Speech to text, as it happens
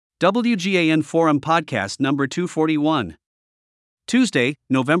WGAN Forum Podcast number 241. Tuesday,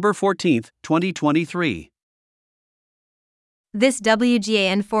 November 14th, 2023. This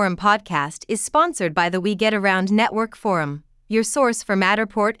WGAN Forum podcast is sponsored by the We Get Around Network Forum, your source for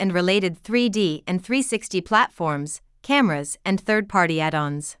Matterport and related 3D and 360 platforms, cameras, and third-party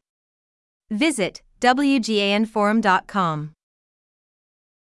add-ons. Visit WGANforum.com.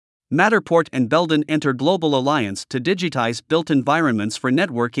 Matterport and Belden enter global alliance to digitize built environments for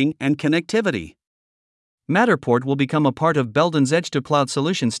networking and connectivity. Matterport will become a part of Belden's edge-to-cloud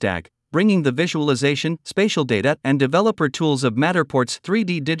solution stack, bringing the visualization, spatial data, and developer tools of Matterport's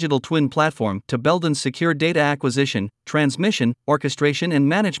 3D digital twin platform to Belden's secure data acquisition, transmission, orchestration, and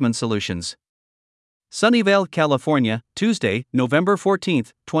management solutions. Sunnyvale, California, Tuesday, November 14,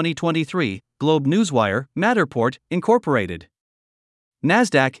 2023, Globe Newswire, Matterport, Incorporated.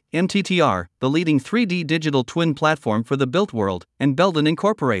 NASDAQ, MTTR, the leading 3D digital twin platform for the built world, and Belden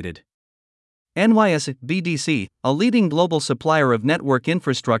Incorporated. NYS, BDC, a leading global supplier of network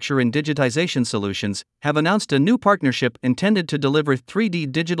infrastructure and digitization solutions, have announced a new partnership intended to deliver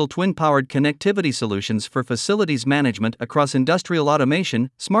 3D digital twin-powered connectivity solutions for facilities management across industrial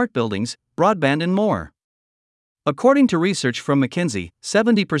automation, smart buildings, broadband, and more. According to research from McKinsey,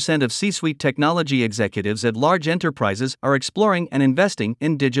 70% of C-suite technology executives at large enterprises are exploring and investing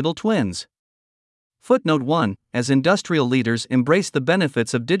in digital twins. Footnote 1. As industrial leaders embrace the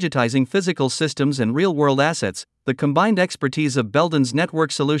benefits of digitizing physical systems and real-world assets, the combined expertise of Belden's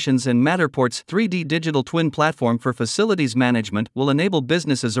network solutions and Matterport's 3D digital twin platform for facilities management will enable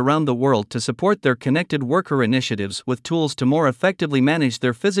businesses around the world to support their connected worker initiatives with tools to more effectively manage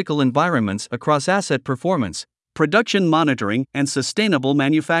their physical environments across asset performance, production monitoring, and sustainable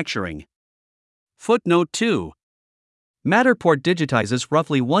manufacturing. Footnote 2. Matterport digitizes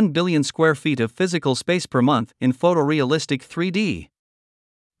roughly 1 billion square feet of physical space per month in photorealistic 3D.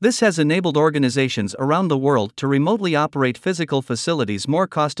 This has enabled organizations around the world to remotely operate physical facilities more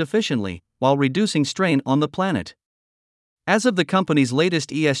cost-efficiently, while reducing strain on the planet. As of the company's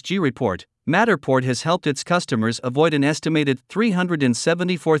latest ESG report, Matterport has helped its customers avoid an estimated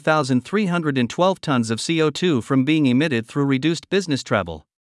 374,312 tons of CO2 from being emitted through reduced business travel.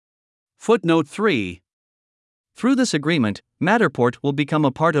 Footnote 3. Through this agreement, Matterport will become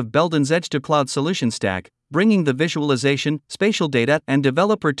a part of Belden's edge-to-cloud solution stack, bringing the visualization, spatial data, and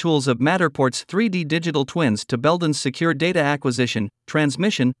developer tools of Matterport's 3D digital twins to Belden's secure data acquisition,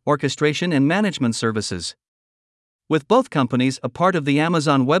 transmission, orchestration, and management services. With both companies a part of the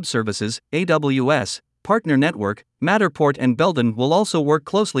Amazon Web Services, AWS, partner network, Matterport and Belden will also work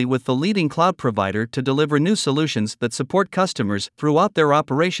closely with the leading cloud provider to deliver new solutions that support customers throughout their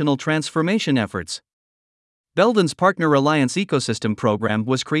operational transformation efforts. Belden's Partner Alliance Ecosystem program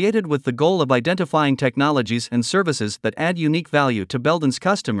was created with the goal of identifying technologies and services that add unique value to Belden's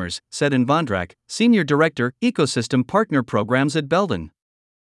customers, said N. Vondrak, Senior Director, Ecosystem Partner Programs at Belden.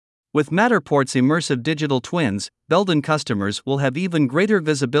 With Matterport's immersive digital twins, Belden customers will have even greater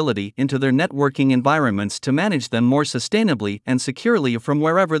visibility into their networking environments to manage them more sustainably and securely from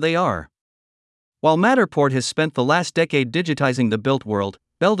wherever they are. While Matterport has spent the last decade digitizing the built world,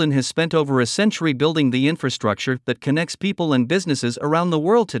 Belden has spent over a century building the infrastructure that connects people and businesses around the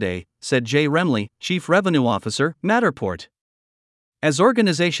world today, said Jay Remley, Chief Revenue Officer, Matterport. As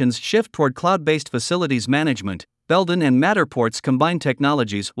organizations shift toward cloud-based facilities management, Belden and Matterport's combined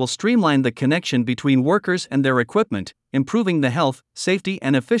technologies will streamline the connection between workers and their equipment, improving the health, safety,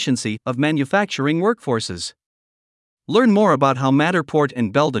 and efficiency of manufacturing workforces. Learn more about how Matterport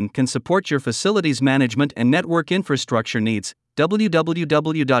and Belden can support your facilities management and network infrastructure needs.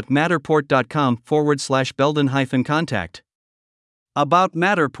 www.matterport.com/Belden-contact. About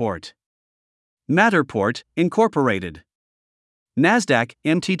Matterport. Matterport, Incorporated. NASDAQ,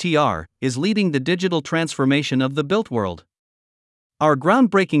 MTTR, is leading the digital transformation of the built world. Our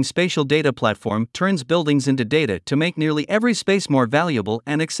groundbreaking spatial data platform turns buildings into data to make nearly every space more valuable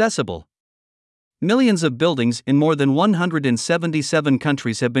and accessible. Millions of buildings in more than 177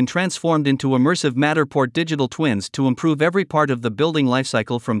 countries have been transformed into immersive Matterport digital twins to improve every part of the building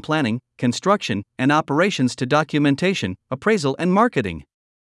lifecycle from planning, construction, and operations to documentation, appraisal, and marketing.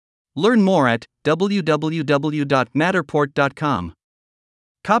 Learn more at www.matterport.com.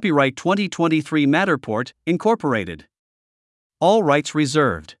 Copyright 2023 Matterport, Incorporated. All rights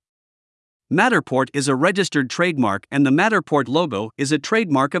reserved. Matterport is a registered trademark and the Matterport logo is a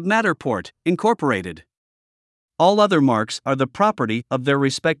trademark of Matterport, Incorporated. All other marks are the property of their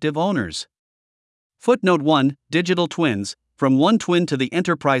respective owners. Footnote 1. Digital twins, from one twin to the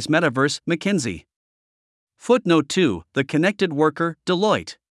enterprise metaverse, McKinsey. Footnote 2. The connected worker,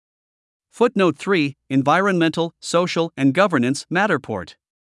 Deloitte. Footnote 3. Environmental, social, and governance, Matterport.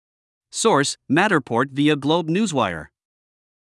 Source: Matterport via Globe Newswire.